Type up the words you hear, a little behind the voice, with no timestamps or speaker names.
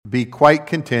be quite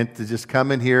content to just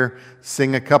come in here,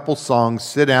 sing a couple songs,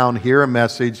 sit down, hear a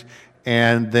message,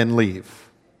 and then leave.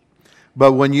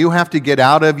 But when you have to get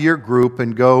out of your group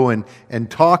and go and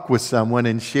talk with someone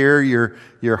and share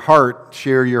your heart,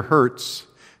 share your hurts,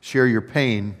 share your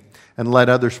pain, and let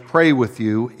others pray with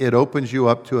you, it opens you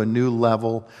up to a new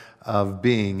level of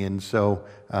being. And so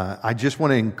I just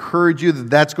want to encourage you that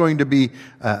that's going to be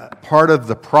part of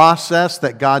the process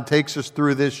that God takes us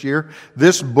through this year.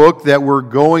 This book that we're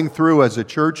going through as a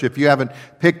church, if you haven't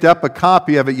picked up a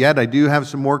copy of it yet, I do have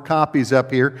some more copies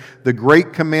up here. The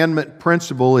Great Commandment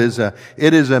Principle is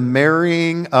a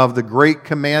marrying of the Great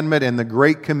Commandment and the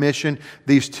Great Commission.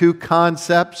 These two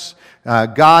concepts,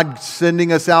 God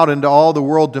sending us out into all the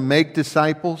world to make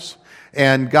disciples,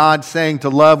 and God saying to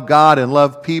love God and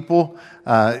love people.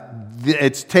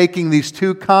 It's taking these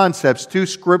two concepts, two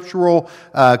scriptural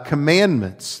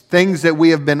commandments, things that we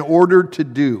have been ordered to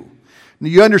do.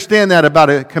 You understand that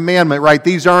about a commandment, right?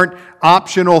 These aren't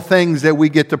optional things that we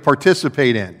get to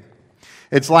participate in.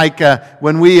 It's like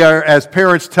when we are, as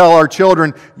parents, tell our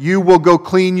children, you will go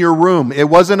clean your room. It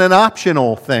wasn't an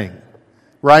optional thing,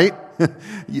 right?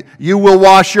 You will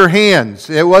wash your hands.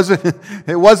 It wasn't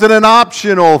an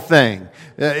optional thing.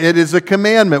 It is a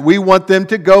commandment. We want them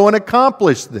to go and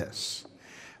accomplish this.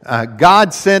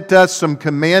 God sent us some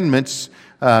commandments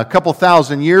a couple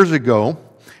thousand years ago,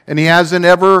 and He hasn't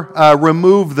ever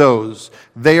removed those.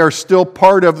 They are still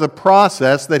part of the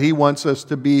process that He wants us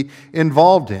to be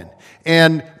involved in.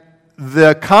 And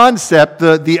the concept,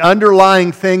 the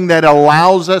underlying thing that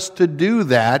allows us to do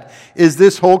that is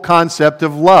this whole concept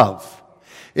of love.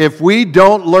 If we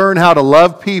don't learn how to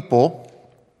love people,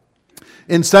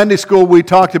 in Sunday school we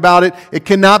talked about it, it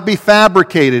cannot be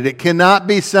fabricated. It cannot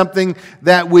be something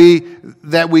that we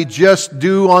just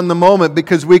do on the moment,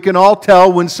 because we can all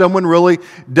tell when someone really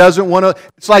doesn't want to.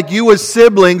 It's like you as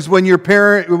siblings when your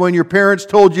parents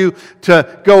told you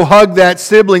to go hug that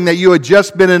sibling that you had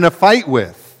just been in a fight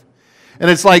with. And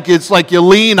it's like you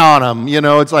lean on them,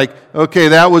 it's like, okay,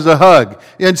 that was a hug.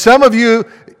 And some of you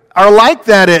are like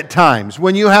that at times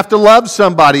when you have to love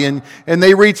somebody and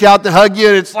they reach out to hug you,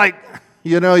 and it's like,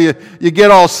 you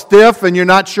get all stiff and you're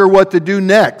not sure what to do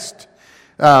next.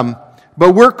 But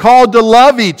we're called to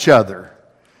love each other.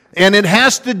 And it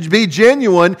has to be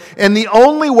genuine. And the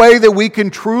only way that we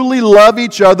can truly love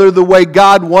each other the way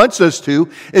God wants us to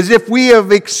is if we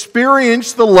have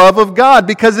experienced the love of God,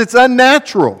 because it's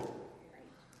unnatural.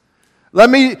 Let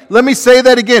me say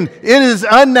that again. It is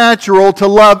unnatural to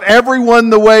love everyone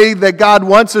the way that God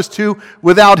wants us to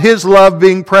without His love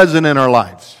being present in our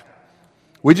lives.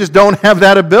 We just don't have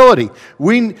that ability.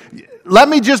 Let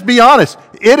me just be honest.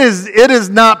 It is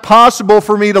not possible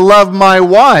for me to love my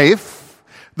wife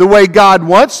the way God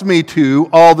wants me to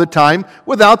all the time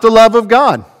without the love of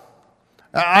God.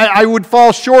 I would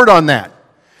fall short on that.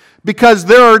 Because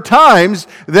there are times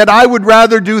that I would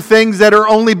rather do things that are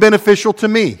only beneficial to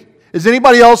me. Has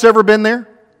anybody else ever been there?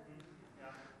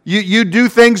 You do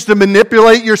things to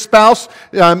manipulate your spouse.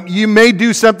 You may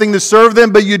do something to serve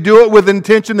them, but you do it with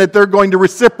intention that they're going to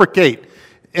reciprocate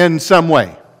in some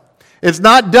way. It's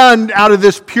not done out of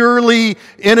this purely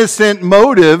innocent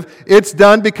motive. It's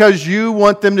done because you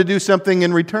want them to do something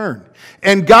in return.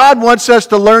 And God wants us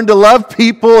to learn to love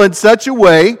people in such a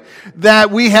way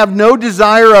that we have no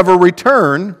desire of a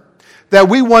return, that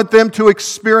we want them to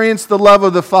experience the love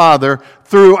of the Father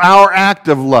through our act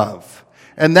of love.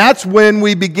 And that's when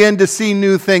we begin to see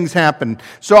new things happen.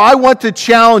 So I want to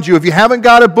challenge you. If you haven't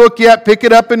got a book yet, pick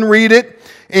it up and read it.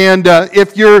 And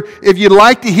if you'd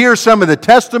like to hear some of the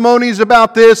testimonies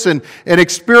about this and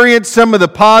experience some of the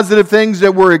positive things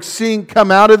that we're seeing come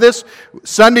out of this,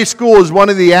 Sunday school is one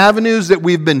of the avenues that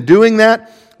we've been doing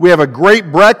that. We have a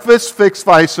great breakfast fixed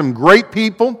by some great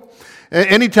people.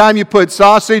 Anytime you put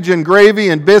sausage and gravy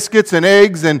and biscuits and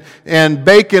eggs and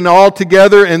bacon all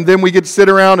together, and then we get to sit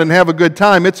around and have a good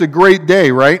time, it's a great day,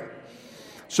 right?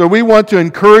 So we want to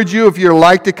encourage you, if you'd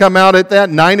like to come out at that.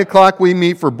 9 o'clock we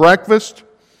meet for breakfast,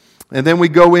 and then we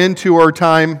go into our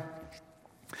time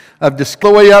of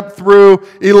display up through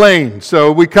Elaine.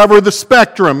 So we cover the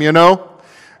spectrum,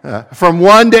 from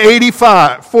 1 to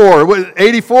 85,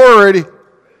 84 or 80.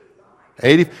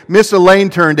 Miss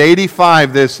Elaine turned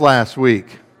 85 this last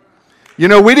week. We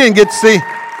didn't get to see,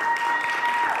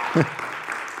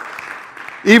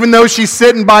 even though she's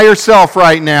sitting by herself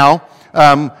right now,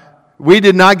 we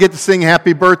did not get to sing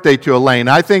happy birthday to Elaine.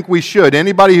 I think we should.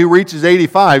 Anybody who reaches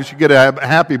 85 should get a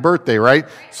happy birthday, right?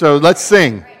 So let's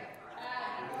sing.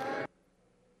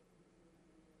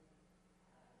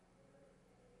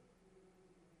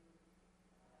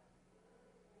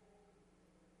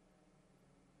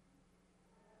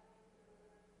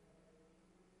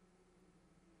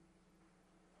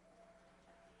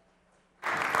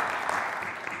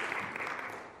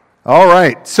 All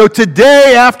right. So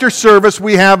today after service,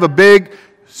 we have a big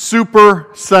Super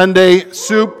Sunday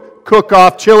soup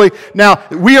cook-off chili. Now,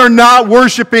 we are not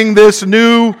worshiping this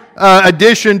new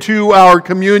addition to our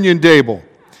communion table.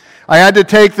 I had to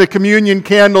take the communion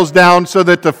candles down so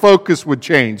that the focus would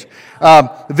change.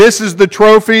 This is the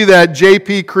trophy that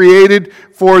JP created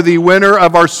for the winner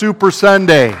of our Super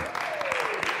Sunday.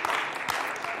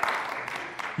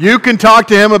 You can talk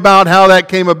to him about how that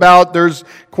came about. There's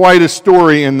quite a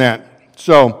story in that.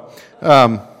 So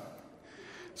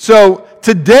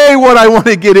today what I want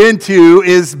to get into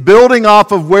is building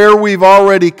off of where we've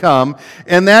already come,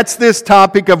 and that's this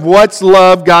topic of what's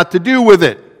love got to do with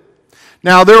it.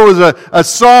 Now, there was a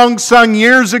song sung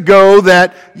years ago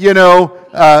that,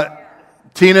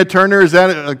 Tina Turner, is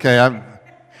that it? Okay,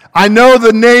 I know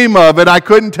the name of it. I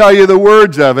couldn't tell you the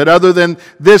words of it other than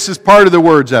this is part of the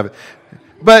words of it.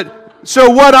 But, so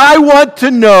what I want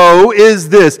to know is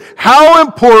this. How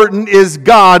important is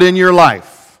God in your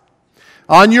life?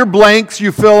 On your blanks,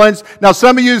 you fill in. Now,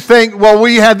 some of you think, well,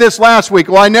 we had this last week.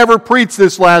 Well, I never preached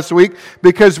this last week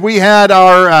because we had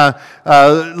our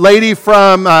lady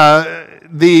from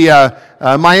the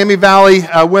Miami Valley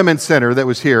Women's Center that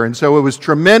was here. And so it was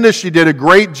tremendous. She did a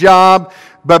great job.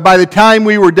 But by the time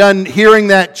we were done hearing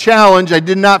that challenge, I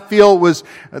did not feel it was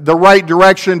the right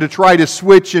direction to try to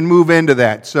switch and move into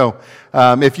that. So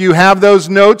if you have those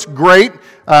notes, great.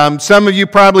 Some of you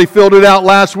probably filled it out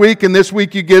last week, and this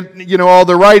week you get, all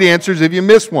the right answers if you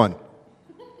miss one.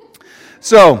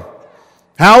 So,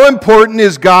 how important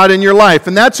is God in your life?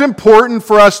 And that's important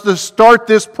for us to start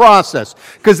this process,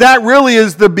 because that really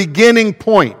is the beginning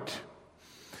point.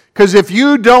 Because if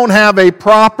you don't have a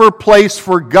proper place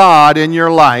for God in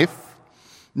your life,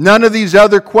 none of these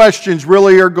other questions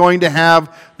really are going to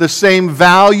have the same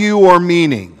value or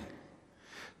meaning.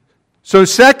 So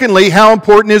secondly, how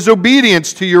important is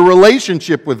obedience to your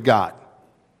relationship with God?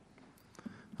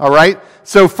 All right?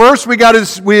 So first we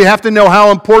have to know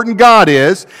how important God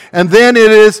is, and then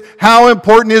it is how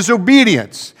important is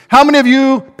obedience. How many of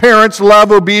you parents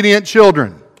love obedient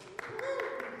children?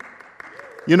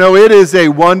 It is a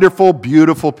wonderful,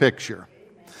 beautiful picture.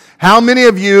 How many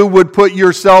of you would put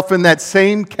yourself in that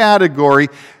same category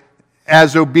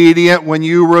as obedient when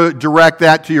you direct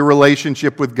that to your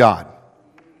relationship with God?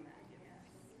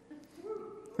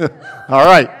 All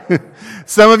right.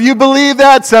 Some of you believe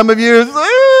that. Some of you,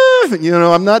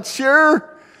 I'm not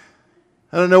sure.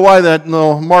 I don't know why that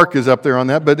little mark is up there on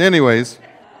that, but anyways.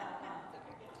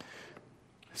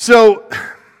 So,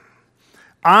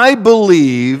 I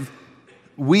believe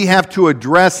we have to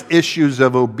address issues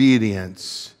of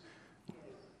obedience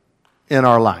in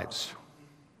our lives.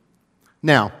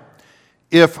 Now,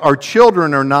 if our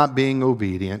children are not being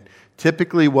obedient,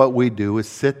 typically what we do is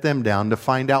sit them down to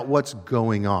find out what's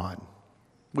going on.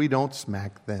 We don't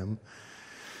smack them.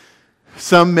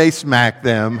 Some may smack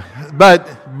them. But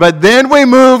then we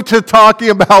move to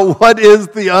talking about what is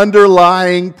the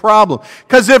underlying problem.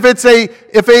 Because if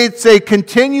it's a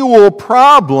continual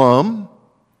problem,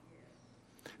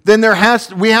 then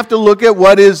we have to look at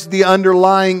what is the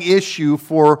underlying issue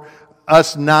for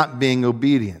us not being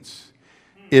obedient.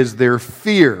 Is there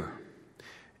fear?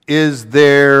 Is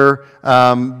there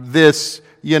this,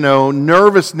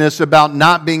 nervousness about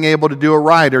not being able to do it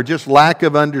right, or just lack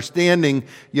of understanding,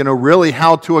 really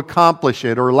how to accomplish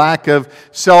it, or lack of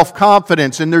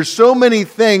self-confidence? And there's so many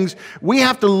things. We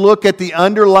have to look at the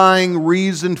underlying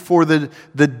reason for the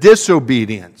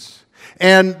disobedience.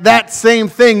 And that same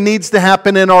thing needs to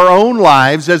happen in our own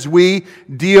lives as we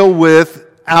deal with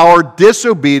our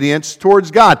disobedience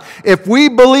towards God. If we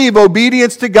believe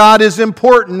obedience to God is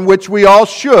important, which we all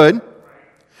should,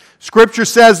 Scripture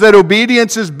says that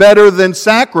obedience is better than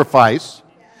sacrifice.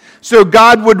 So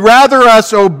God would rather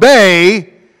us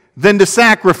obey than to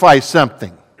sacrifice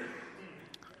something.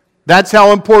 That's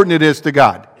how important it is to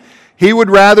God. He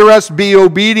would rather us be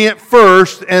obedient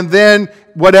first, and then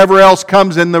whatever else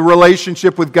comes in the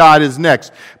relationship with God is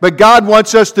next. But God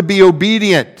wants us to be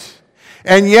obedient.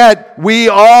 And yet, we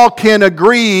all can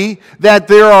agree that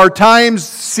there are times,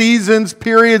 seasons,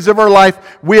 periods of our life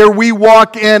where we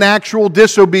walk in actual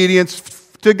disobedience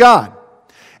to God.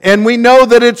 And we know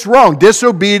that it's wrong.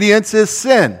 Disobedience is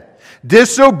sin.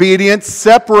 Disobedience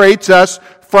separates us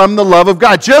from the love of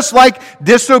God. Just like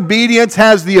disobedience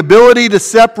has the ability to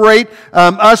separate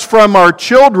us from our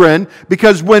children,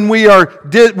 because when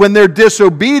they're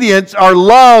disobedient, our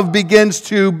love begins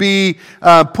to be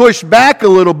pushed back a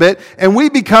little bit, and we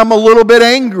become a little bit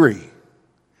angry.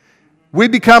 We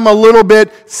become a little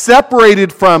bit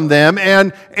separated from them,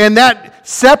 and that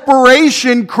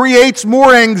separation creates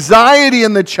more anxiety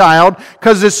in the child,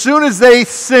 because as soon as they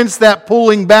sense that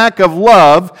pulling back of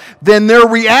love, then their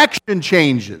reaction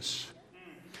changes.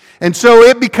 And so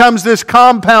it becomes this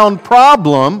compound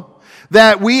problem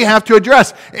that we have to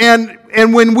address. And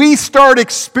when we start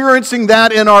experiencing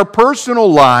that in our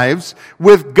personal lives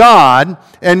with God,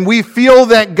 and we feel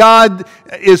that God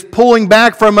is pulling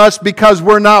back from us because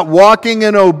we're not walking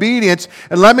in obedience,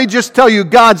 and let me just tell you,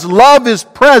 God's love is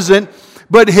present,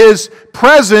 but His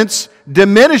presence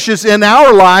diminishes in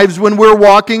our lives when we're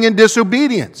walking in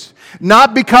disobedience.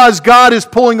 Not because God is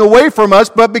pulling away from us,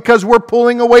 but because we're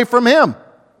pulling away from Him.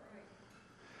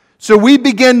 So we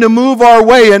begin to move our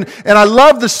way, and I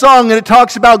love the song, and it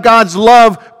talks about God's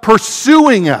love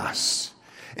pursuing us.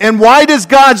 And why does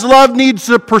God's love need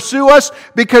to pursue us?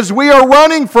 Because we are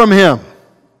running from Him.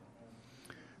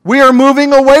 We are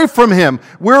moving away from Him.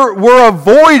 We're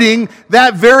avoiding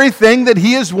that very thing that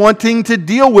He is wanting to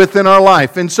deal with in our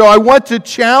life. And so I want to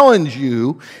challenge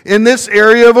you in this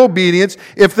area of obedience.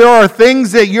 If there are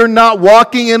things that you're not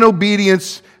walking in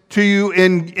obedience to you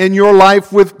in your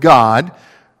life with God,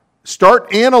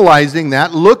 start analyzing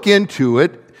that, look into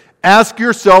it, ask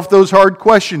yourself those hard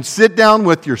questions. Sit down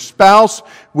with your spouse,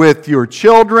 with your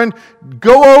children,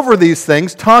 go over these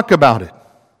things, talk about it.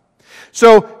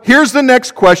 So here's the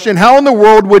next question. How in the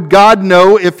world would God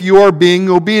know if you are being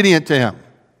obedient to Him?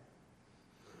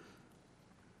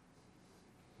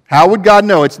 How would God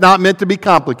know? It's not meant to be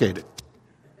complicated.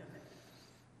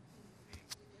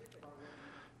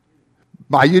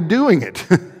 By you doing it.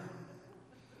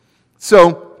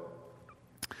 So,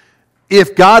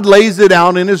 if God lays it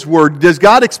out in His Word, does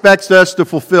God expect us to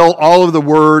fulfill all of the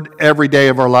Word every day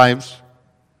of our lives?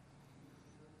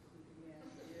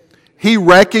 He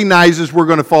recognizes we're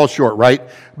going to fall short, right?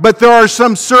 But there are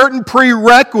some certain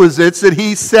prerequisites that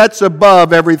He sets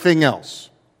above everything else.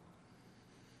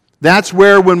 That's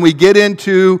where when we get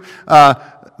into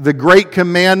the Great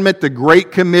Commandment, the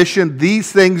Great Commission,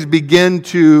 these things begin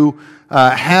to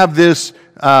have this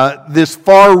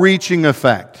far-reaching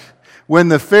effect. When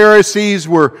the Pharisees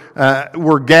were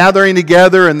gathering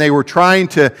together and they were trying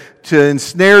to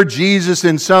ensnare Jesus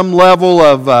in some level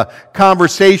of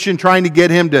conversation, trying to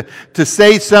get Him to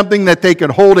say something that they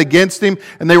could hold against Him,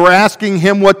 and they were asking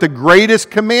Him what the greatest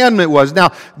commandment was.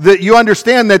 Now, you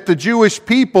understand that the Jewish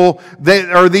people,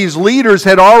 these leaders,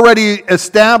 had already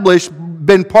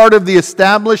been part of the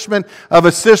establishment of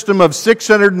a system of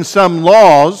 600 and some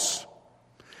laws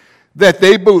that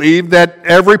they believed that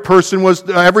every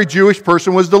Jewish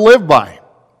person was to live by.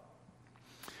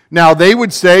 Now, they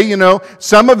would say,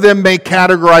 some of them may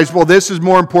categorize, well, this is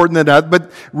more important than that,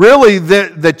 but really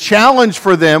the challenge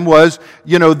for them was,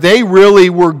 they really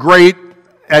were great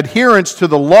adherents to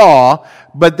the law,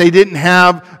 but they didn't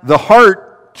have the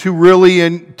heart to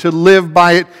really to live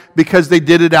by it because they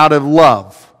did it out of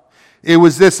love. It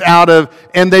was this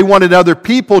and they wanted other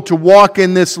people to walk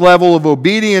in this level of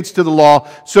obedience to the law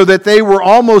so that they were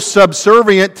almost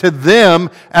subservient to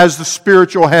them as the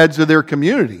spiritual heads of their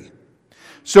community.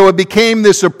 So it became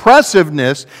this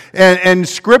oppressiveness, and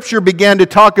Scripture began to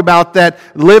talk about that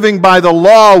living by the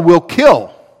law will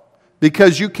kill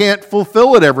because you can't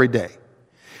fulfill it every day.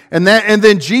 And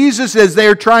then Jesus, as they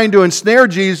are trying to ensnare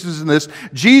Jesus in this,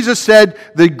 Jesus said,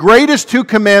 the greatest two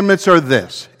commandments are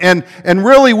this. And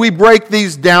really, we break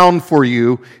these down for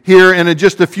you here in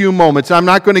just a few moments. I'm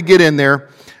not going to get in there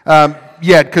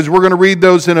yet, because we're going to read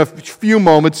those in a few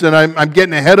moments, and I'm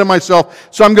getting ahead of myself.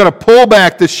 So I'm going to pull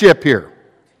back the ship here.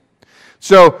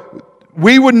 So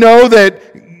we would know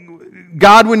that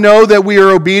God would know that we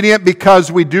are obedient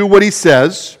because we do what He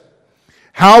says.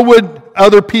 How would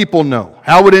other people know?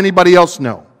 How would anybody else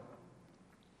know?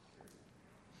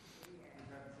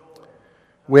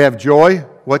 We have joy.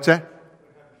 What's that?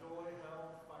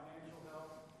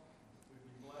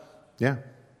 Yeah.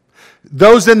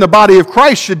 Those in the body of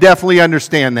Christ should definitely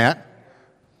understand that.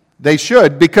 They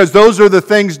should, because those are the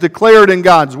things declared in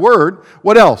God's Word.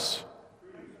 What else?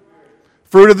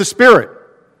 Fruit of the Spirit.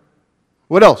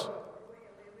 What else?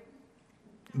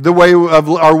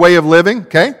 Our way of living,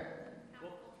 okay?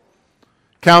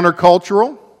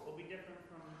 Countercultural.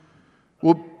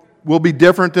 We'll be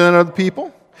different than other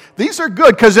people. These are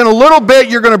good, because in a little bit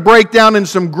you're going to break down in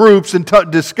some groups and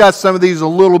discuss some of these a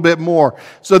little bit more.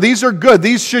 So these are good.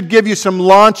 These should give you some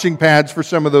launching pads for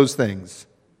some of those things.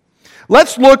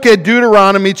 Let's look at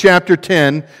Deuteronomy chapter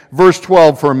 10, verse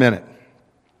 12 for a minute.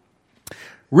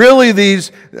 Really, the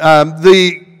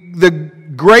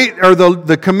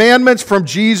commandments from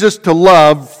Jesus to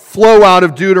love flow out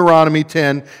of Deuteronomy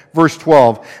 10, verse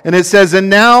 12. And it says, "And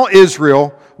now,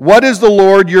 Israel, what is the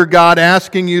Lord your God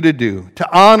asking you to do? To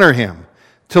honor Him,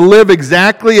 to live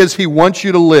exactly as He wants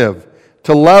you to live,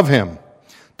 to love Him,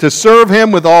 to serve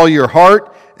Him with all your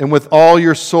heart and with all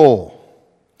your soul.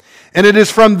 And it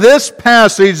is from this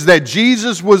passage that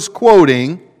Jesus was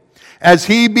quoting as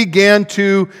He began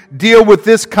to deal with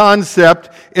this concept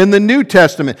in the New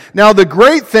Testament. Now, the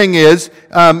great thing is,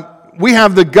 we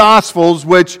have the Gospels,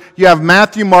 which you have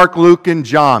Matthew, Mark, Luke, and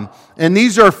John. And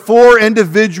these are 4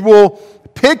 individual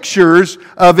pictures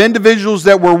of individuals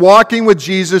that were walking with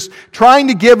Jesus, trying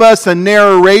to give us a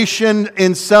narration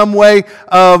in some way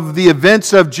of the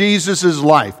events of Jesus'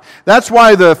 life. That's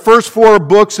why the first 4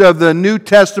 books of the New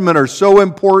Testament are so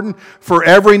important for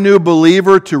every new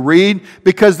believer to read,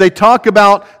 because they talk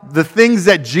about the things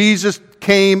that Jesus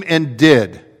came and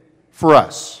did for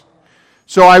us.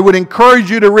 So I would encourage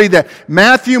you to read that.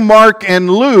 Matthew, Mark, and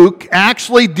Luke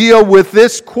actually deal with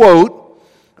this quote.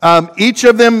 Each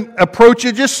of them approach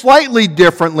it just slightly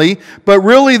differently, but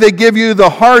really they give you the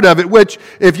heart of it, which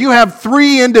if you have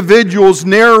 3 individuals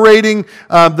narrating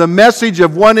the message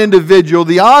of one individual,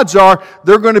 the odds are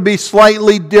they're going to be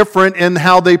slightly different in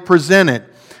how they present it.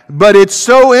 But it's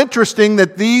so interesting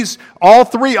that all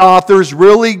 3 authors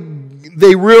really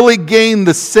gain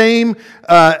the same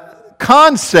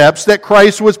concepts that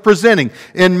Christ was presenting.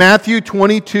 In Matthew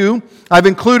 22, I've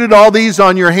included all these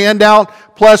on your handout,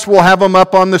 plus we'll have them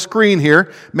up on the screen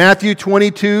here. Matthew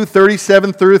 22,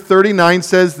 37 through 39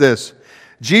 says this: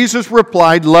 Jesus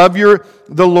replied, love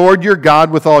the Lord your God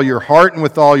with all your heart and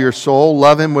with all your soul.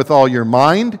 Love Him with all your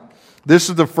mind. This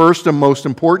is the first and most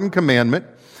important commandment.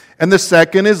 And the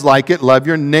second is like it, love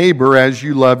your neighbor as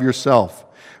you love yourself.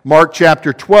 Mark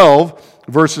chapter 12,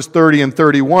 verses 30 and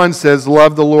 31 says,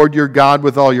 love the Lord your God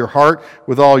with all your heart,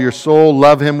 with all your soul.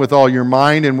 Love Him with all your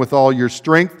mind and with all your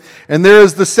strength. And there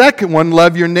is the second one,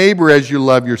 love your neighbor as you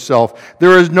love yourself.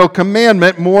 There is no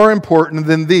commandment more important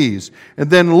than these. And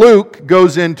then Luke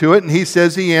goes into it, and he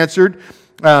says, he answered,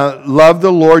 love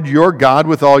the Lord your God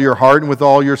with all your heart and with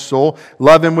all your soul.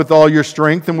 Love Him with all your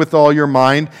strength and with all your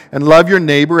mind. And love your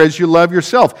neighbor as you love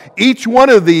yourself. Each one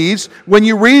of these, when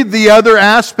you read the other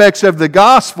aspects of the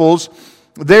Gospels,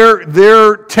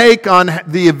 their take on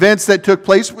the events that took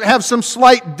place have some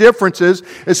slight differences,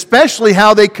 especially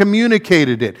how they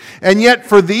communicated it. And yet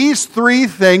for these 3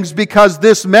 things, because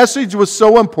this message was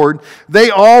so important, they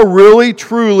all really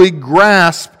truly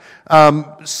grasp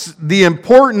the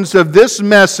importance of this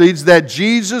message that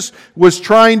Jesus was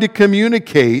trying to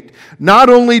communicate, not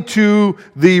only to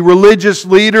the religious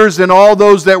leaders and all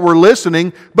those that were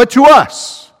listening, but to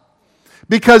us.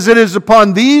 Because it is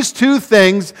upon these 2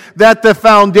 things that the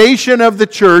foundation of the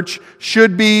church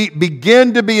should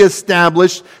begin to be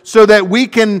established, so that we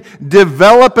can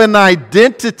develop an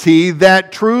identity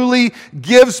that truly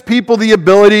gives people the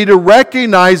ability to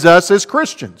recognize us as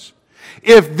Christians.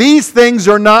 If these things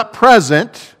are not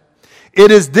present,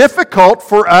 it is difficult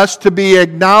for us to be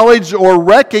acknowledged or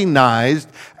recognized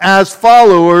as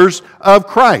followers of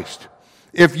Christ.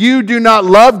 If you do not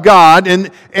love God,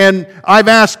 and I've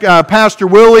asked Pastor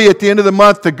Willie at the end of the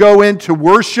month to go into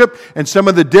worship and some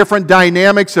of the different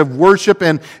dynamics of worship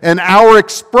and our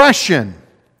expression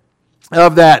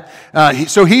of that.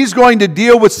 So he's going to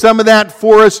deal with some of that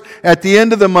for us at the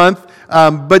end of the month.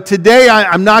 But today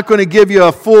I'm not going to give you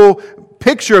a full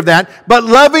picture of that, but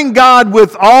loving God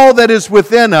with all that is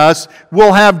within us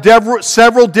will have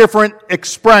several different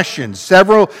expressions,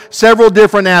 several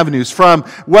different avenues, from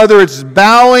whether it's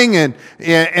bowing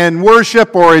and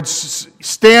worship, or it's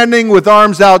standing with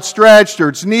arms outstretched, or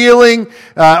it's kneeling,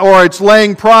 or it's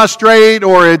laying prostrate,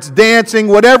 or it's dancing,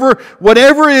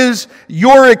 whatever is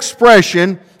your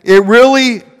expression, it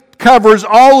really covers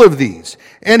all of these.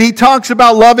 And he talks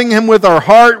about loving Him with our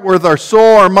heart, with our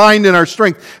soul, our mind, and our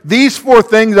strength. These 4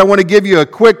 things I want to give you a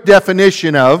quick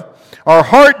definition of. Our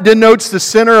heart denotes the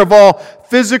center of all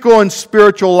physical and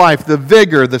spiritual life, the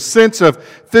vigor, the sense of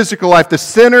physical life, the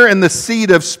center and the seat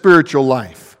of spiritual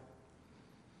life.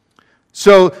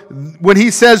 So when he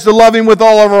says to love Him with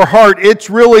all of our heart, it's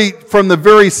really from the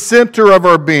very center of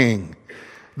our being.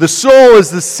 The soul is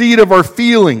the seat of our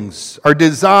feelings, our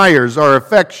desires, our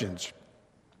affections,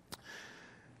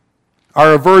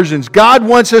 our aversions. God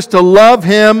wants us to love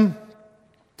Him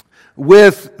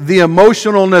with the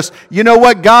emotionalness. You know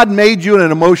what? God made you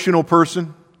an emotional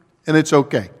person, and it's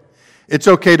okay. It's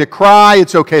okay to cry.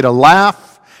 It's okay to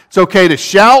laugh. It's okay to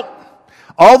shout.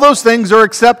 All those things are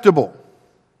acceptable.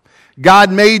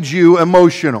 God made you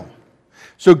emotional.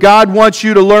 So God wants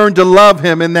you to learn to love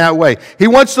Him in that way. He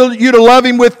wants you to love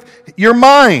Him with your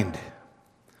mind,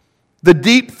 the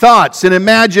deep thoughts and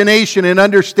imagination and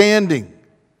understanding.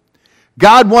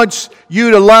 God wants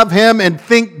you to love Him and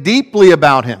think deeply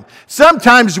about Him.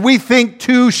 Sometimes we think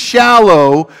too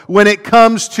shallow when it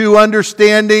comes to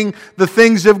understanding the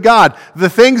things of God. The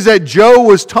things that Joe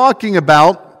was talking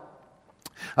about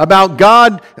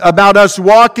God, about us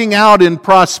walking out in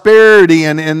prosperity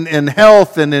and in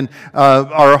health and in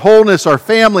our wholeness, our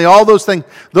family, all those things.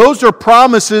 Those are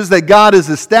promises that God has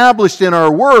established in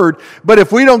our Word. But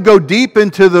if we don't go deep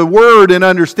into the Word and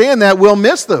understand that, we'll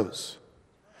miss those.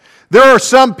 There are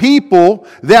some people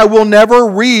that will never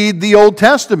read the Old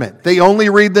Testament. They only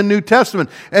read the New Testament.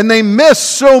 And they miss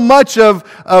so much of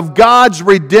God's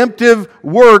redemptive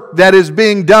work that is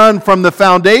being done from the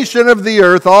foundation of the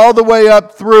earth all the way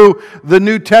up through the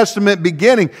New Testament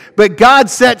beginning. But God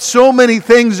set so many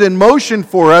things in motion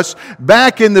for us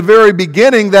back in the very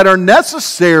beginning that are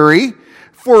necessary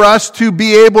for us to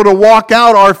be able to walk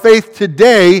out our faith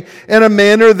today in a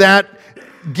manner that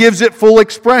gives it full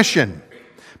expression.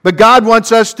 But God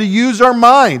wants us to use our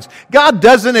minds. God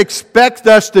doesn't expect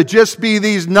us to just be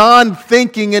these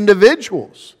non-thinking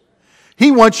individuals. He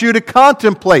wants you to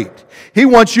contemplate. He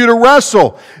wants you to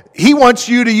wrestle. He wants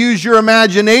you to use your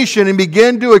imagination and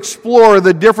begin to explore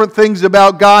the different things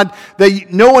about God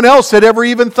that no one else had ever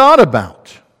even thought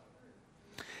about.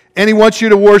 And He wants you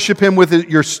to worship Him with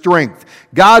your strength.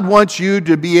 God wants you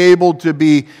to be able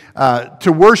to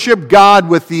worship God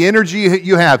with the energy that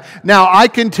you have. Now, I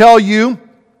can tell you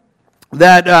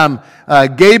that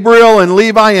Gabriel and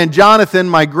Levi and Jonathan,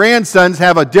 my grandsons,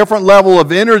 have a different level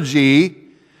of energy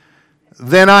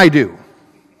than I do.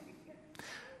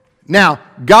 Now,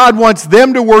 God wants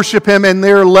them to worship Him in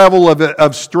their level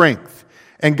of strength.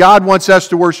 And God wants us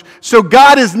to worship. So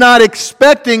God is not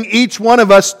expecting each one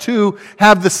of us to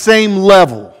have the same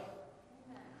level.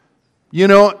 You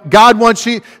know, God wants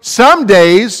you, some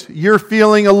days you're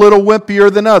feeling a little wimpier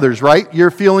than others, right?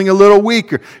 You're feeling a little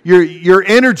weaker. Your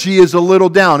energy is a little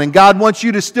down. And God wants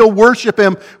you to still worship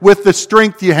Him with the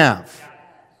strength you have.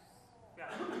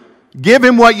 Give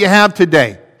Him what you have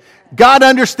today. God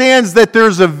understands that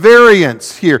there's a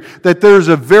variance here, that there's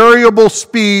a variable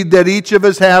speed that each of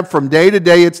us have from day to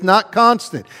day. It's not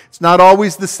constant. It's not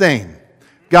always the same.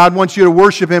 God wants you to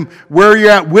worship Him where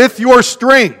you're at with your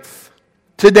strength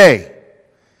today.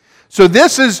 So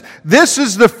this is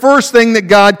the first thing that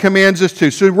God commands us to.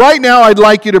 So right now I'd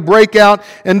like you to break out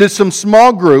into some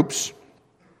small groups.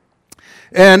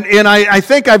 And I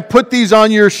think I've put these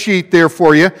on your sheet there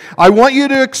for you. I want you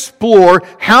to explore,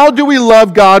 how do we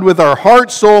love God with our heart,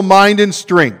 soul, mind, and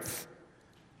strength?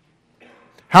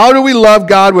 How do we love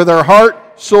God with our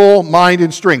heart, soul, mind,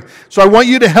 and strength? So I want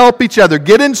you to help each other.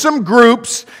 Get in some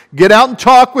groups. Get out and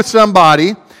talk with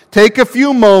somebody. Take a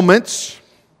few moments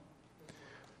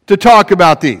to talk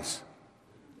about these.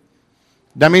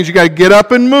 That means you got to get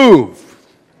up and move.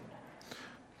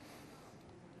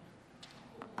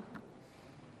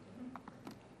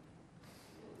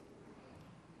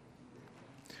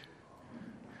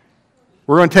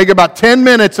 We're going to take about 10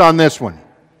 minutes on this one.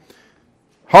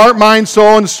 Heart, mind,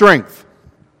 soul, and strength.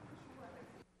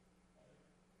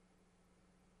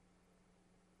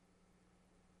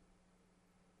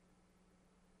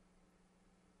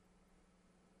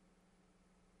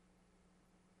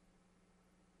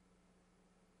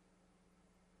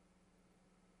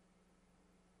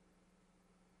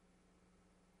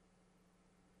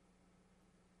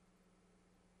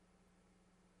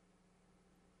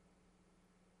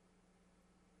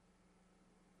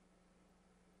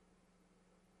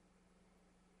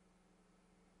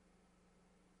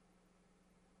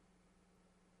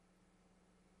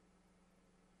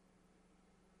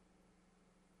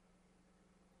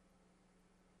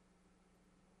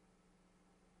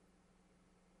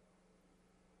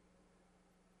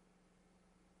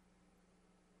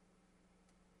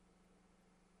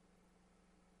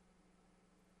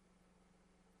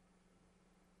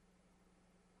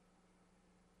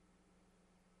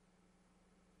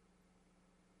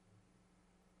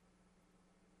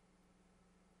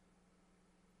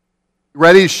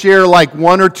 Ready to share like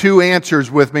one or two answers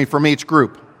with me from each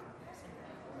group?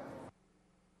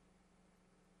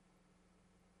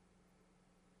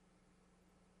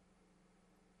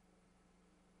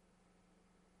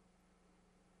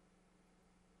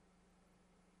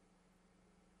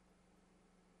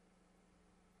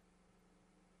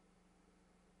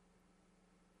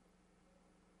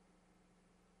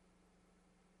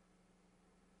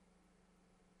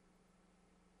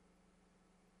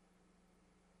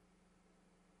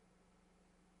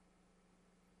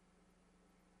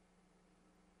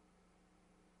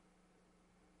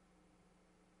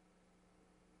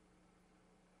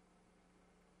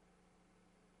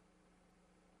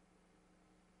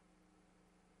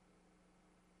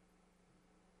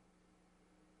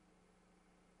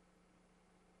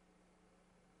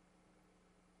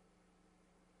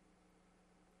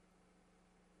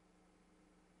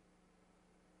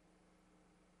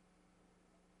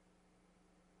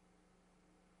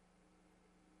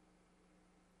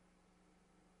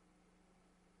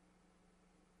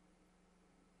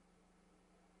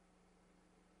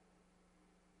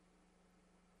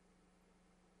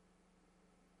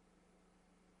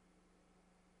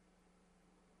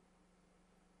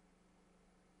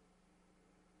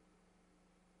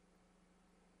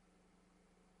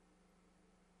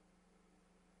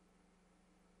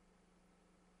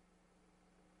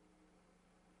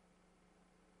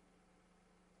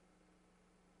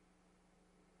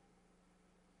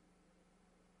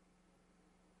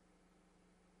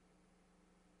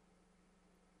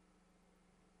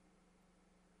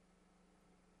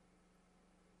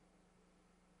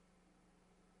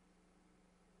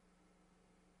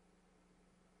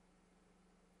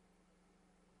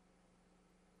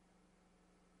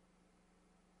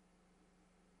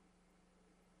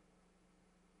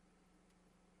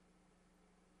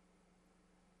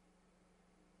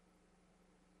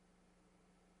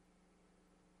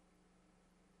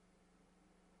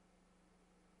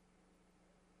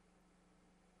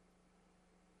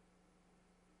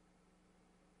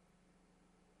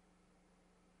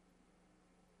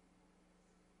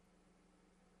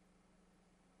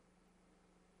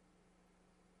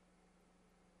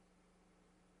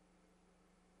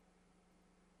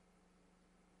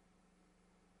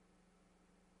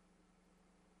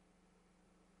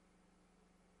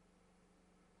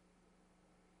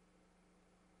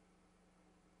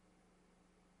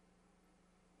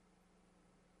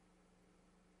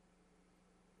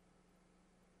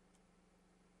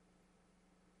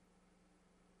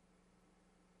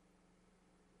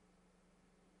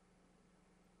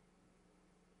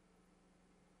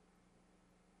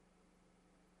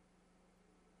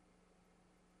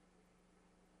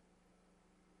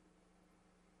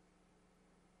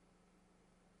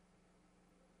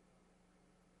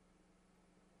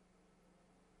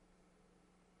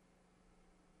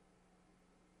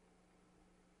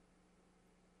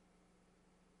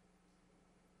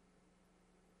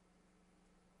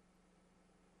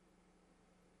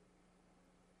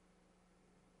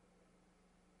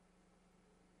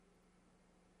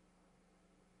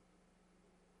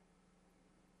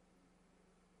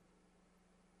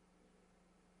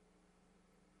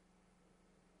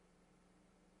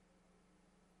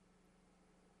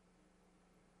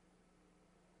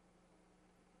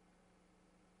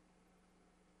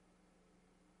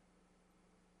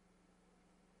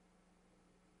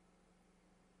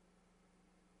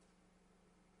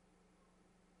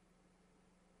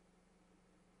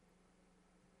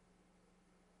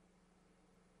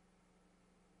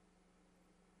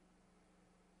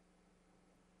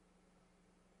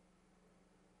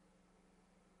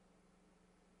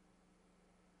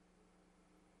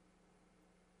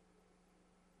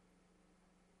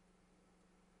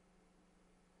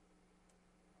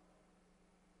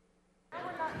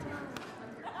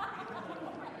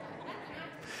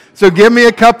 So give me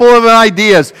a couple of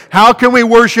ideas. How can we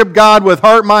worship God with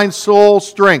heart, mind, soul,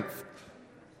 strength?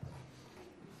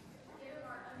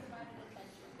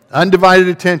 Undivided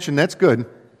attention. That's good.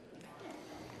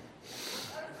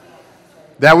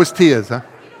 That was Tia's, huh?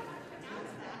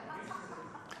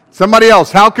 Somebody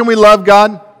else. How can we love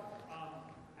God?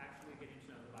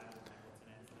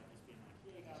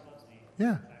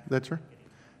 Yeah, that's right.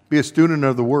 Be a student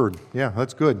of the Word. Yeah,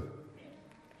 that's good.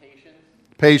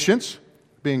 Patience.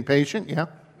 Being patient, yeah.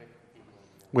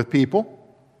 With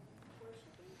people.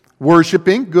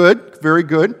 Worshiping. Good. Very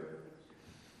good.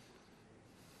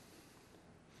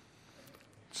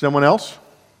 Someone else?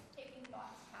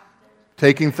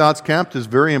 Taking thoughts captive is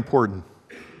very important.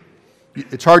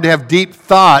 It's hard to have deep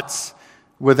thoughts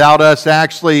without us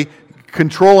actually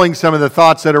controlling some of the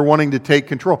thoughts that are wanting to take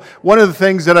control. One of the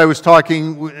things that I was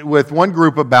talking with one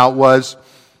group about was,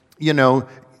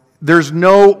 there's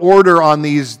no order on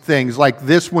these things, like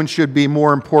this one should be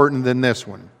more important than this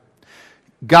one.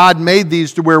 God made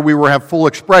these to where we have full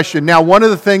expression. Now, one of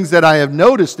the things that I have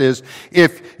noticed is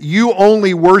if you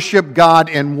only worship God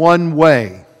in one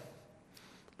way,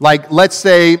 like let's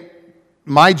say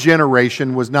my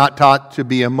generation was not taught to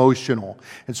be emotional,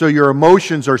 and so your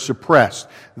emotions are suppressed.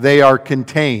 They are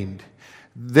contained.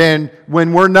 Then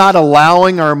when we're not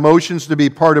allowing our emotions to be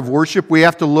part of worship, we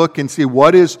have to look and see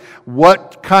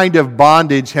what kind of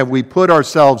bondage have we put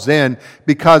ourselves in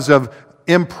because of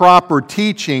improper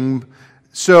teaching.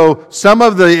 So some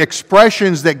of the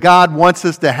expressions that God wants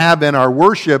us to have in our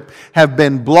worship have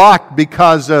been blocked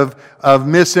because of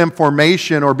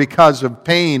misinformation or because of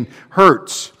pain,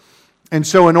 hurts. And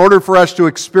so in order for us to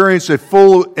experience a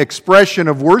full expression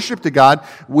of worship to God,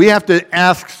 we have to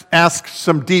ask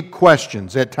some deep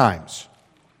questions at times.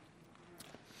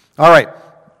 All right,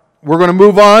 we're going to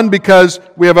move on because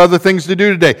we have other things to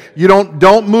do today. You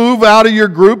don't move out of your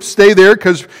group. Stay there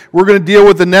because we're going to deal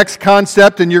with the next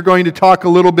concept and you're going to talk a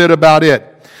little bit about it.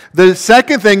 The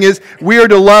second thing is we are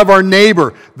to love our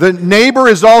neighbor. The neighbor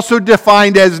is also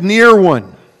defined as near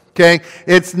one. Okay?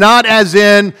 It's not as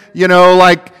in,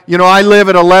 I live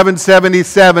at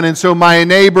 1177 and so my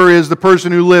neighbor is the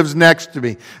person who lives next to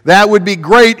me. That would be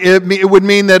great. It would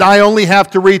mean that I only have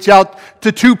to reach out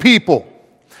to two people.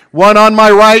 One on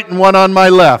my right and one on my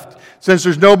left. Since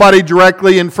there's nobody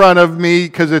directly in front of me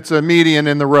because it's a median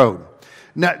in the road.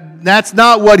 Now, that's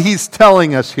not what he's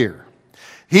telling us here.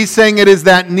 He's saying it is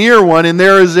that near one, and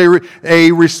there is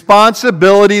a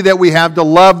responsibility that we have to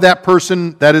love that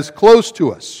person that is close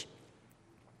to us.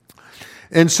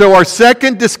 And so our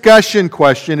second discussion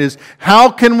question is, how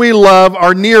can we love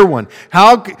our near one?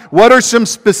 What are some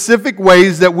specific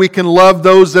ways that we can love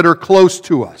those that are close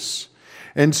to us?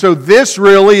 And so this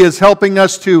really is helping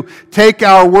us to take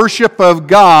our worship of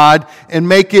God and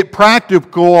make it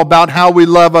practical about how we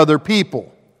love other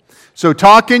people. So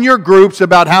talk in your groups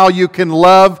about how you can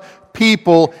love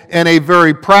people in a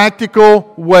very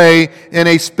practical way, in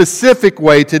a specific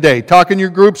way today. Talk in your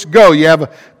groups. Go. You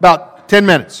have about 10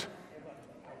 minutes.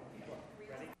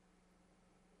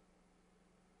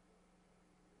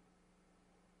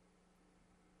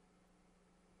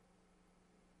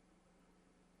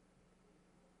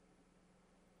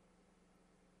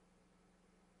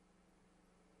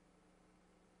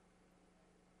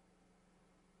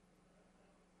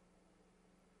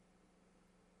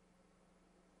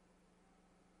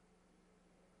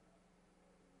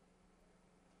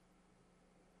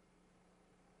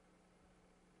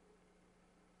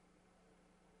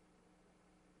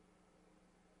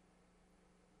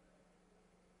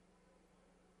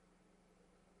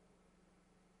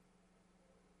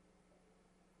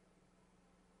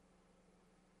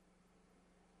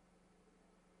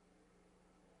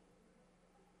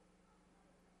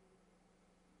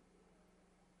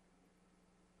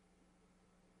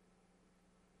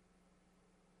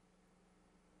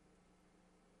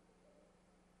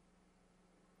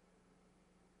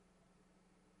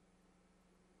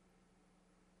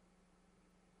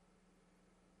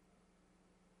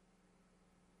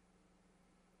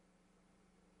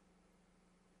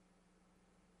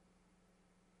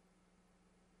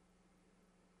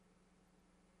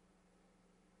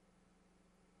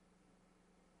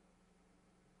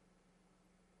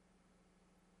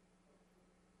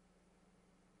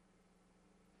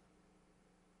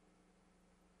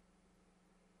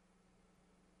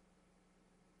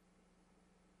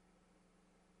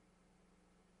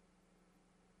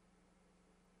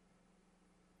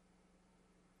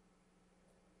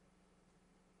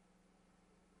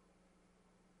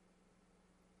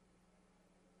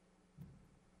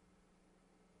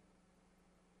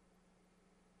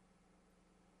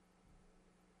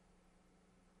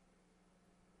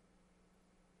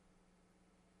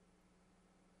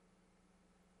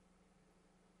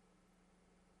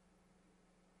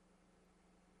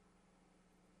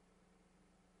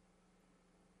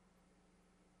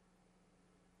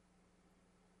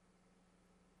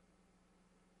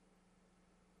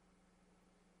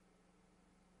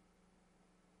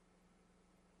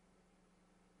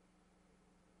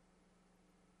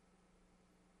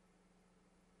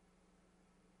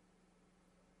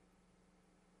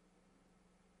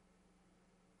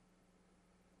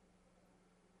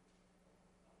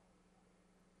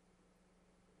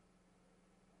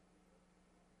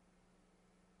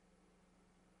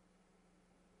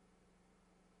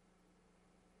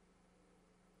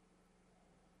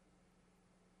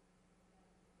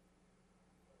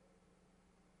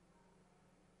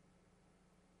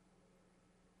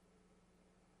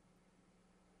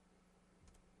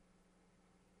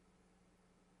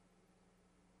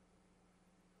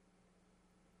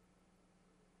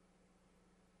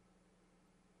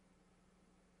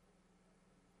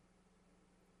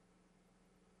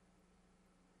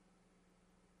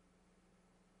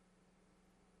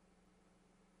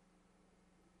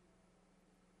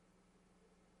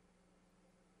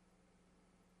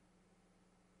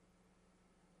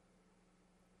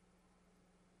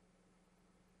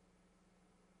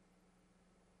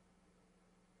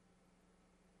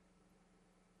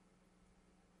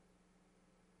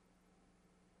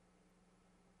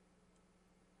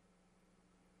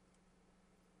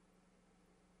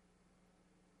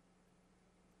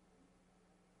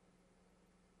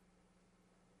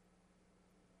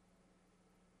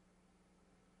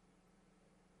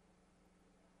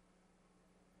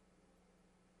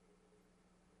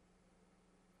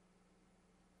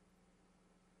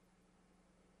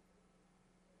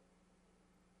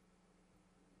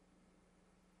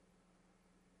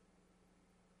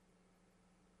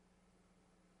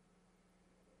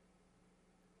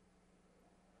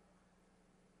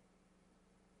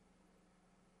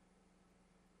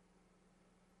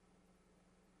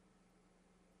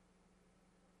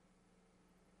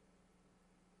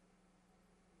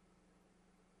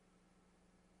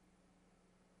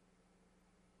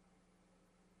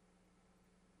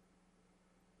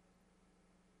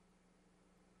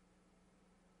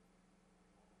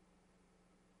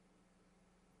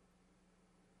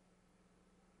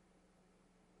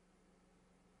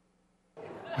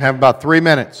 Have about 3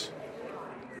 minutes.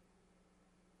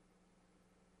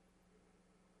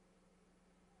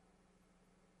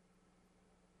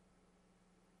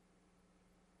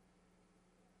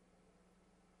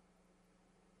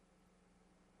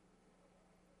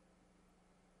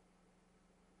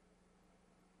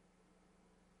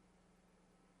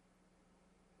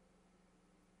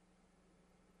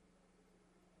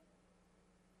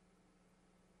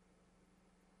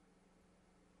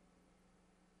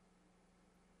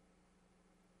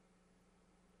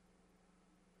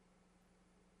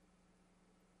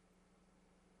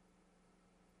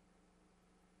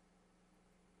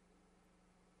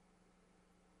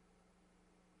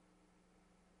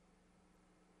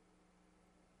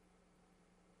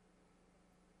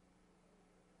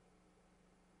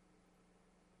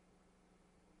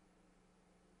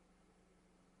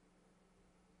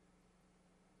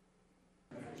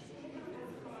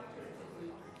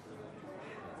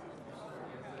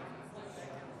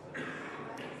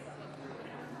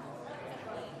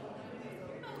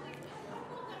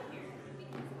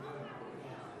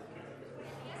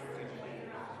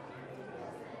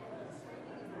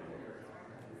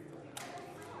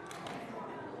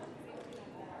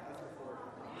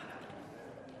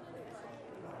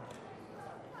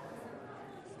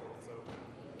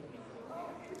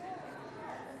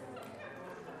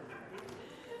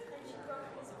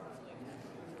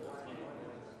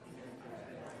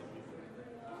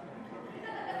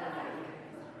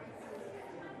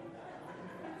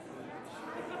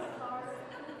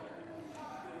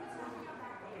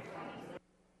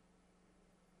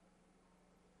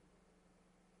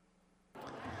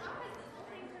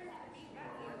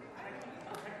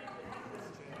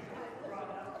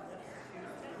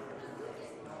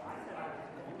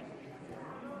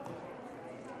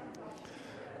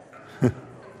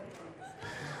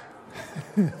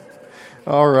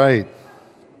 All right.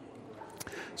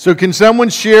 So can someone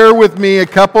share with me a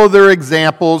couple of their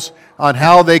examples on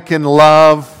how they can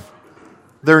love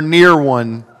their near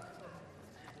one?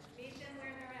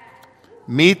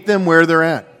 Meet them where they're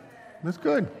at. That's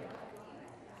good.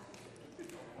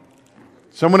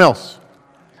 Someone else.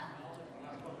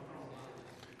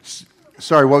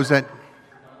 Sorry, what was that?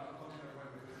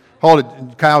 Hold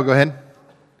it. Kyle, go ahead.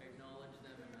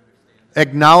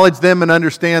 Acknowledge them and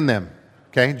understand them.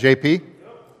 Okay, JP?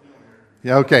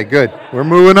 Yeah, okay, good. We're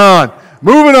moving on.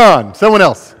 Moving on. Someone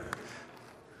else.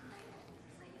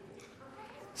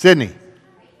 Sydney.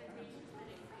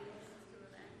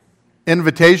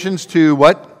 Invitations to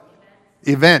what?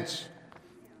 Events.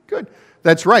 Good.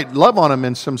 That's right. Love on them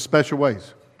in some special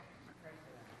ways.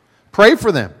 Pray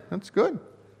for them. That's good.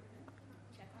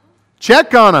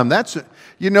 Check on them. That's,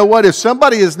 you know what? If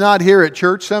somebody is not here at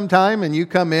church sometime and you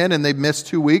come in and they've missed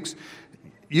 2 weeks,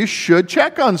 you should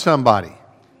check on somebody.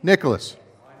 Nicholas.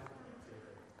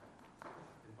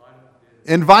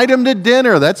 Invite them to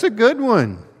dinner. That's a good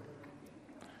one.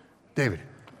 David.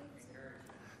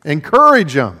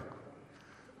 Encourage them.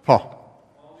 Paul.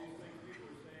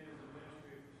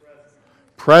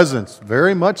 Presence.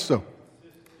 Very much so.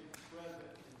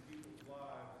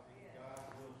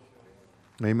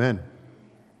 Amen.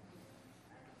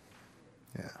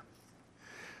 Yeah.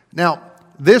 Now,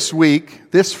 this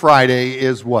week, this Friday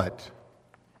is what?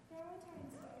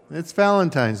 It's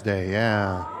Valentine's Day,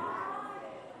 yeah.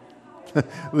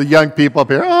 The young people up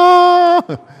here,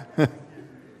 oh!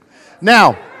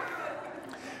 Now,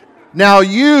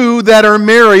 you that are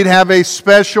married have a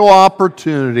special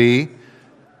opportunity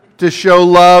to show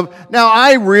love. Now,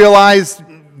 I realize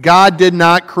God did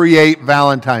not create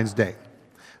Valentine's Day.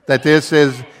 That this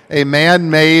is a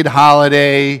man-made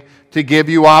holiday to give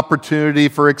you opportunity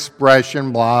for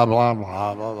expression, blah, blah,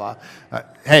 blah, blah, blah.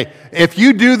 Hey, if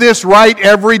you do this right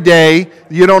every day,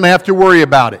 you don't have to worry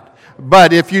about it.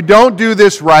 But if you don't do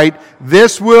this right,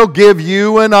 this will give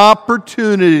you an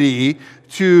opportunity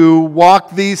to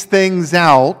walk these things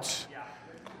out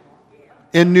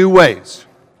in new ways.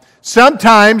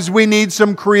 Sometimes we need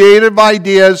some creative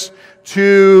ideas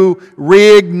to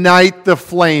reignite the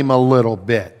flame a little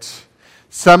bit.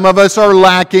 Some of us are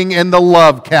lacking in the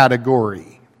love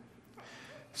category.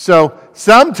 So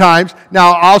sometimes,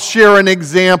 now I'll share an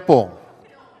example.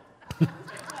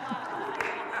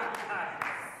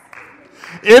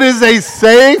 It is a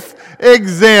safe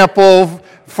example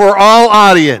for all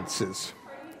audiences.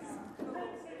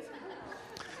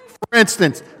 For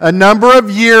instance, a number of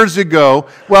years ago,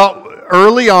 well,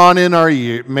 early on in our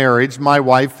marriage, my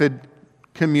wife had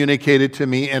communicated to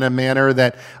me in a manner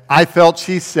that I felt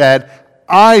she said,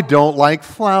 I don't like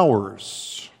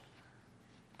flowers.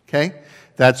 Okay?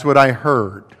 That's what I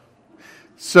heard.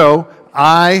 So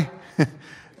I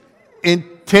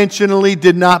intentionally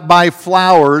did not buy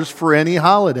flowers for any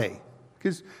holiday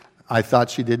because I thought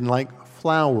she didn't like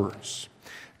flowers.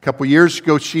 A couple years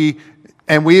ago,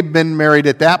 and we've been married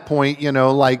at that point,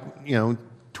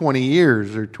 20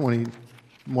 years or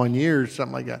 21 years,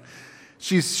 something like that.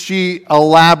 She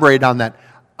elaborated on that.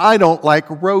 I don't like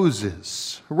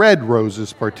roses, red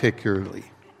roses particularly.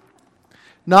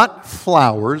 Not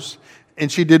flowers,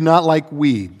 and she did not like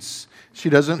weeds. She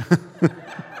doesn't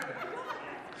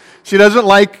She doesn't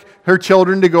like her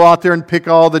children to go out there and pick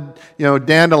all the,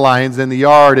 dandelions in the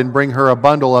yard and bring her a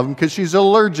bundle of them because she's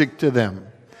allergic to them.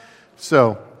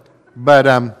 So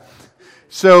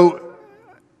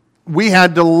we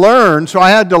had to learn. So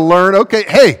I had to learn, okay,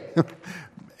 hey,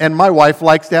 and my wife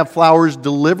likes to have flowers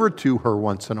delivered to her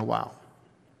once in a while.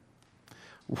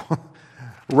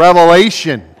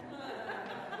 Revelation.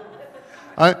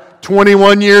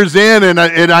 21 years in, and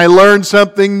I learned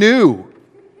something new.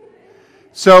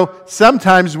 So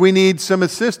sometimes we need some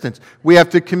assistance. We have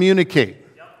to communicate.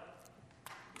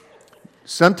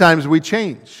 Sometimes we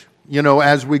change,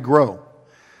 as we grow.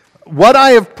 What I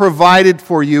have provided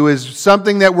for you is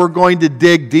something that we're going to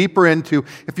dig deeper into.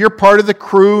 If you're part of the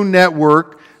Cru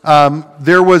network,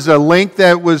 there was a link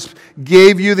that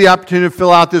gave you the opportunity to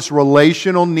fill out this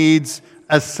relational needs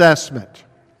assessment.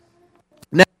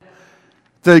 Now,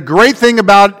 the great thing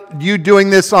about you doing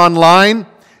this online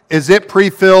is it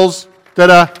pre-fills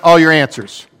all your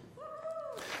answers.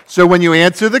 So when you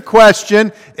answer the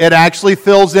question, it actually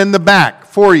fills in the back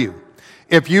for you.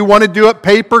 If you want to do it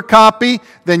paper copy,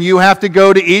 then you have to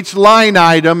go to each line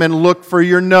item and look for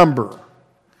your number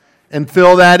and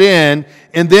fill that in.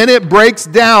 And then it breaks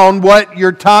down what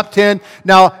your top 10.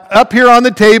 Now, up here on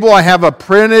the table, I have a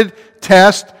printed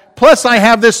test. Plus, I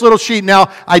have this little sheet.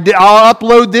 Now, I'll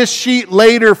upload this sheet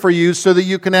later for you so that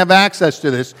you can have access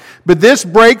to this. But this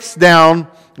breaks down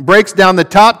the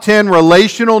top 10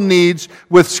 relational needs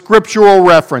with scriptural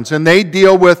reference. And they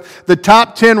deal with the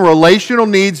top 10 relational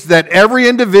needs that every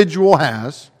individual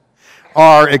has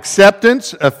are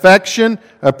acceptance, affection,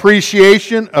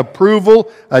 appreciation,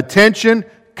 approval, attention,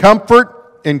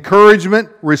 comfort, encouragement,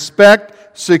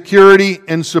 respect, security,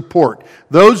 and support.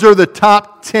 Those are the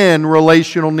top 10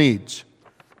 relational needs.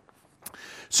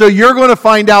 So you're going to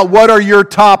find out what are your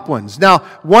top ones. Now,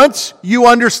 once you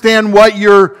understand what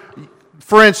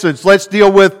for instance, let's deal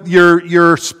with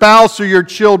your spouse or your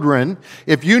children.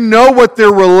 If you know what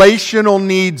their relational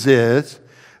needs is,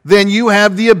 then you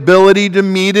have the ability to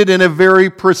meet it in a very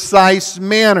precise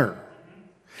manner.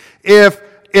 If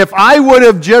I would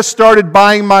have just started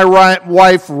buying my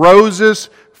wife roses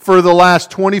for the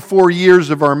last 24 years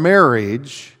of our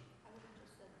marriage,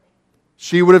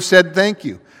 she would have said thank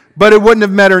you. But it wouldn't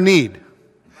have met her need.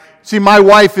 See, my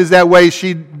wife is that way.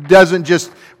 She doesn't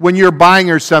just, when you're buying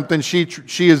her something, she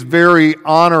is very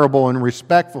honorable and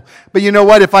respectful. But you know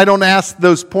what? If I don't ask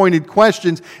those pointed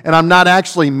questions and I'm not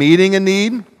actually meeting a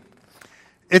need,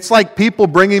 it's like people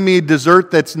bringing me dessert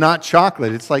that's not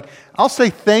chocolate. It's like, I'll say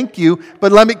thank you,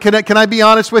 but can I be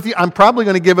honest with you? I'm probably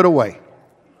going to give it away.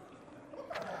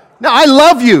 Now, I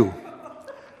love you,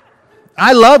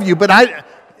 but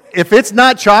if it's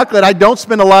not chocolate, I don't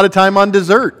spend a lot of time on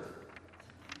dessert.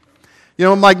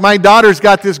 Like my daughter's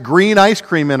got this green ice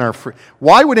cream in our fridge.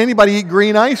 Why would anybody eat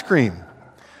green ice cream?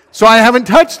 So I haven't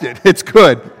touched it. It's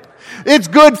good. It's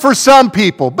good for some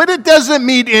people, but it doesn't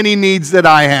meet any needs that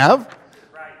I have.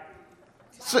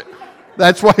 So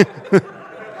that's why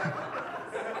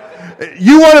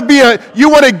you want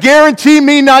to guarantee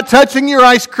me not touching your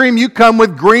ice cream, you come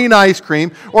with green ice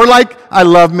cream. Or like, I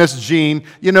love Miss Jean.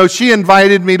 She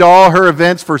invited me to all her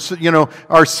events for,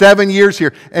 our 7 years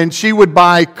here. And she would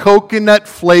buy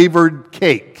coconut-flavored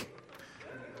cake.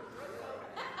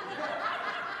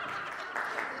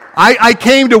 I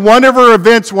came to one of her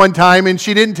events one time, and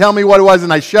she didn't tell me what it was,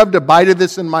 and I shoved a bite of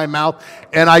this in my mouth,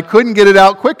 and I couldn't get it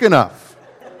out quick enough.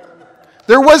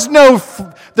 There was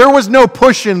no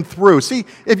pushing through. See,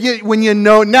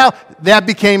 now that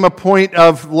became a point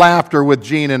of laughter with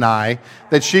Jean and I,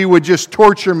 that she would just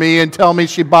torture me and tell me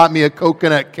she bought me a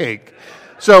coconut cake.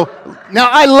 So now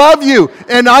I love you,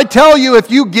 and I tell you, if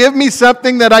you give me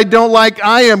something that I don't like,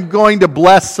 I am going to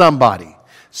bless somebody.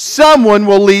 Someone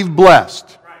will leave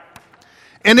blessed.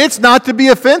 And it's not to be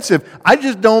offensive. I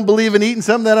just don't believe in eating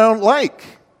something that I don't like.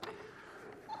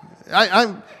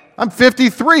 I'm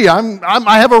 53.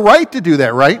 I have a right to do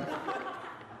that, right?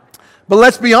 But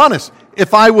let's be honest.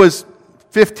 If I was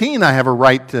 15, I have a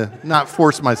right to not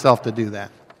force myself to do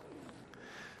that.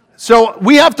 So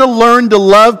we have to learn to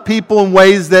love people in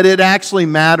ways that it actually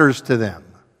matters to them.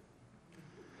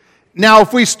 Now,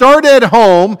 if we start at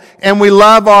home and we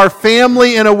love our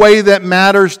family in a way that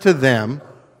matters to them,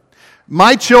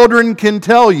 My children can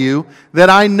tell you that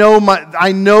I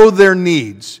know their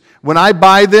needs. When I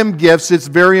buy them gifts, it's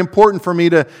very important for me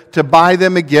to buy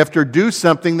them a gift or do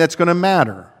something that's going to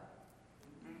matter.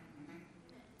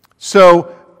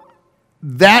 So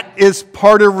that is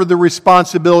part of the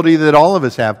responsibility that all of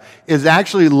us have, is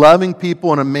actually loving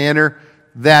people in a manner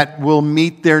that will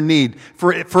meet their need.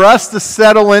 For us to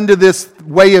settle into this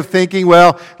way of thinking,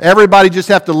 well, everybody just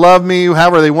have to love me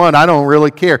however they want, I don't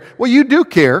really care. Well, you do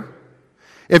care.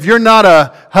 If you're not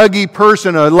a huggy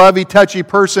person, a lovey-touchy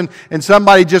person, and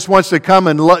somebody just wants to come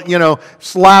and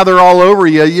slather all over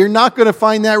you, you're not going to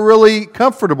find that really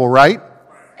comfortable, right?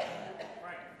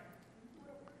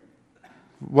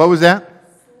 What was that?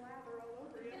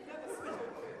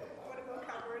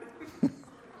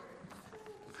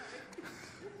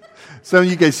 Some of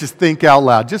you guys just think out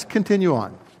loud. Just continue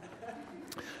on.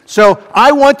 So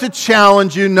I want to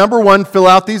challenge you, number one, fill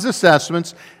out these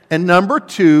assessments, and number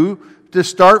two, to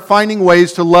start finding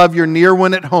ways to love your near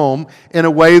one at home in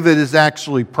a way that is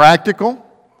actually practical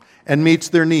and meets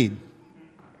their need.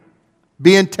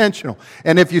 Be intentional.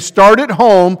 And if you start at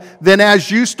home, then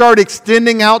as you start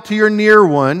extending out to your near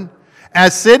one,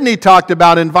 as Sydney talked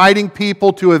about inviting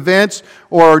people to events,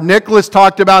 or Nicholas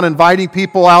talked about inviting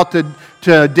people out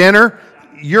to dinner,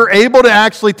 you're able to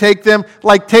actually take them.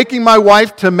 Like taking my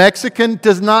wife to Mexican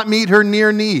does not meet her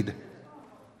near need.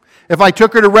 If I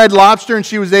took her to Red Lobster and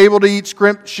she was able to eat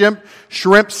shrimp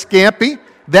scampi,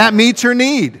 that meets her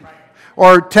need.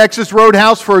 Or Texas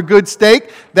Roadhouse for a good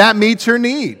steak, that meets her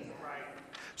need.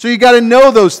 So you got to know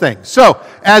those things. So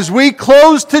as we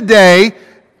close today,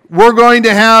 we're going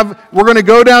to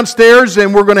go downstairs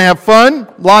and we're going to have fun,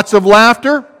 lots of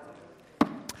laughter.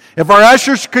 If our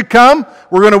ushers could come,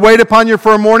 we're going to wait upon you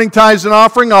for a morning tithes and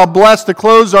offering. I'll bless to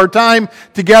close our time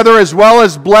together, as well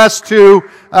as bless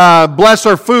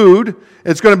our food.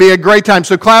 It's going to be a great time.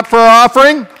 So clap for our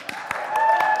offering.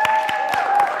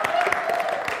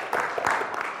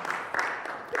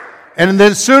 And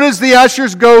then as soon as the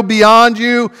ushers go beyond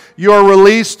you, you're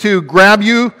released to grab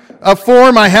you a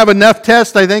form. I have enough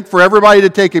tests, I think, for everybody to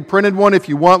take a printed one if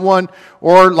you want one.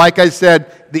 Or, like I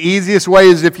said, the easiest way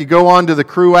is if you go onto the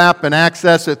Crew app and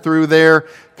access it through there,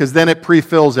 because then it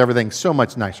pre-fills everything so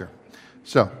much nicer.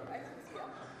 So,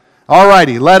 all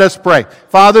righty, let us pray.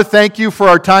 Father, thank you for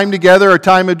our time together, our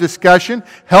time of discussion.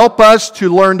 Help us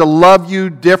to learn to love you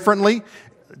differently,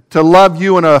 to love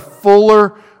you in a fuller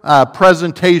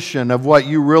presentation of what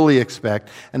you really expect,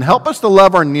 and help us to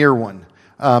love our near one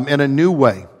in a new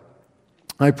way.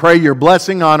 I pray your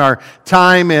blessing on our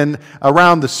time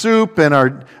around the soup and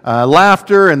our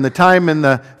laughter and the time in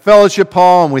the fellowship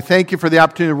hall. And we thank you for the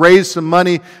opportunity to raise some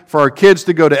money for our kids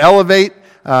to go to Elevate.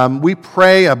 We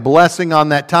pray a blessing on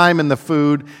that time and the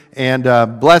food. And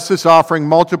bless this offering,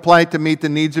 multiply it to meet the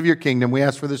needs of your kingdom. We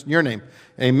ask for this in your name.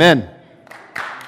 Amen.